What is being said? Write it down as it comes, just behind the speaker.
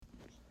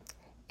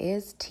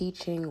Is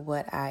teaching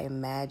what I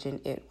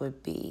imagined it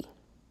would be?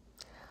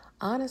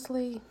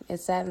 Honestly, it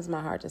saddens my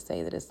heart to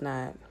say that it's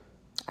not.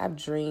 I've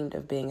dreamed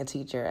of being a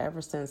teacher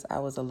ever since I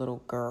was a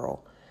little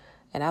girl,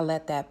 and I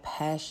let that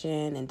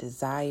passion and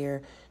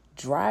desire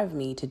drive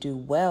me to do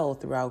well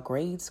throughout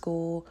grade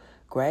school,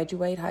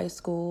 graduate high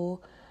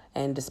school,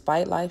 and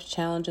despite life's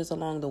challenges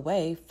along the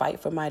way, fight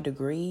for my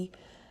degree.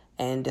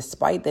 And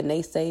despite the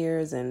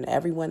naysayers and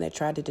everyone that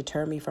tried to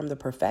deter me from the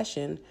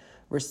profession,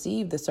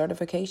 received the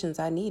certifications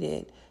I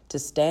needed to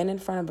stand in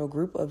front of a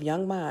group of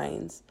young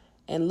minds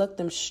and look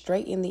them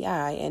straight in the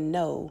eye and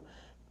know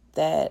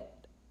that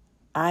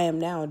I am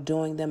now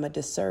doing them a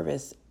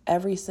disservice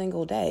every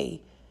single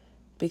day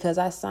because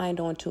I signed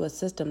on to a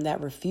system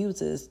that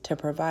refuses to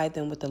provide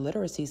them with the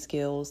literacy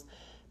skills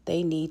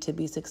they need to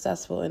be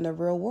successful in the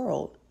real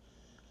world.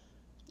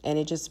 And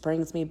it just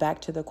brings me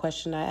back to the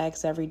question I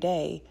ask every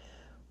day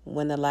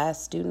when the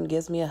last student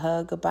gives me a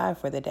hug goodbye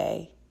for the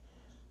day.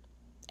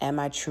 Am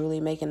I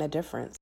truly making a difference?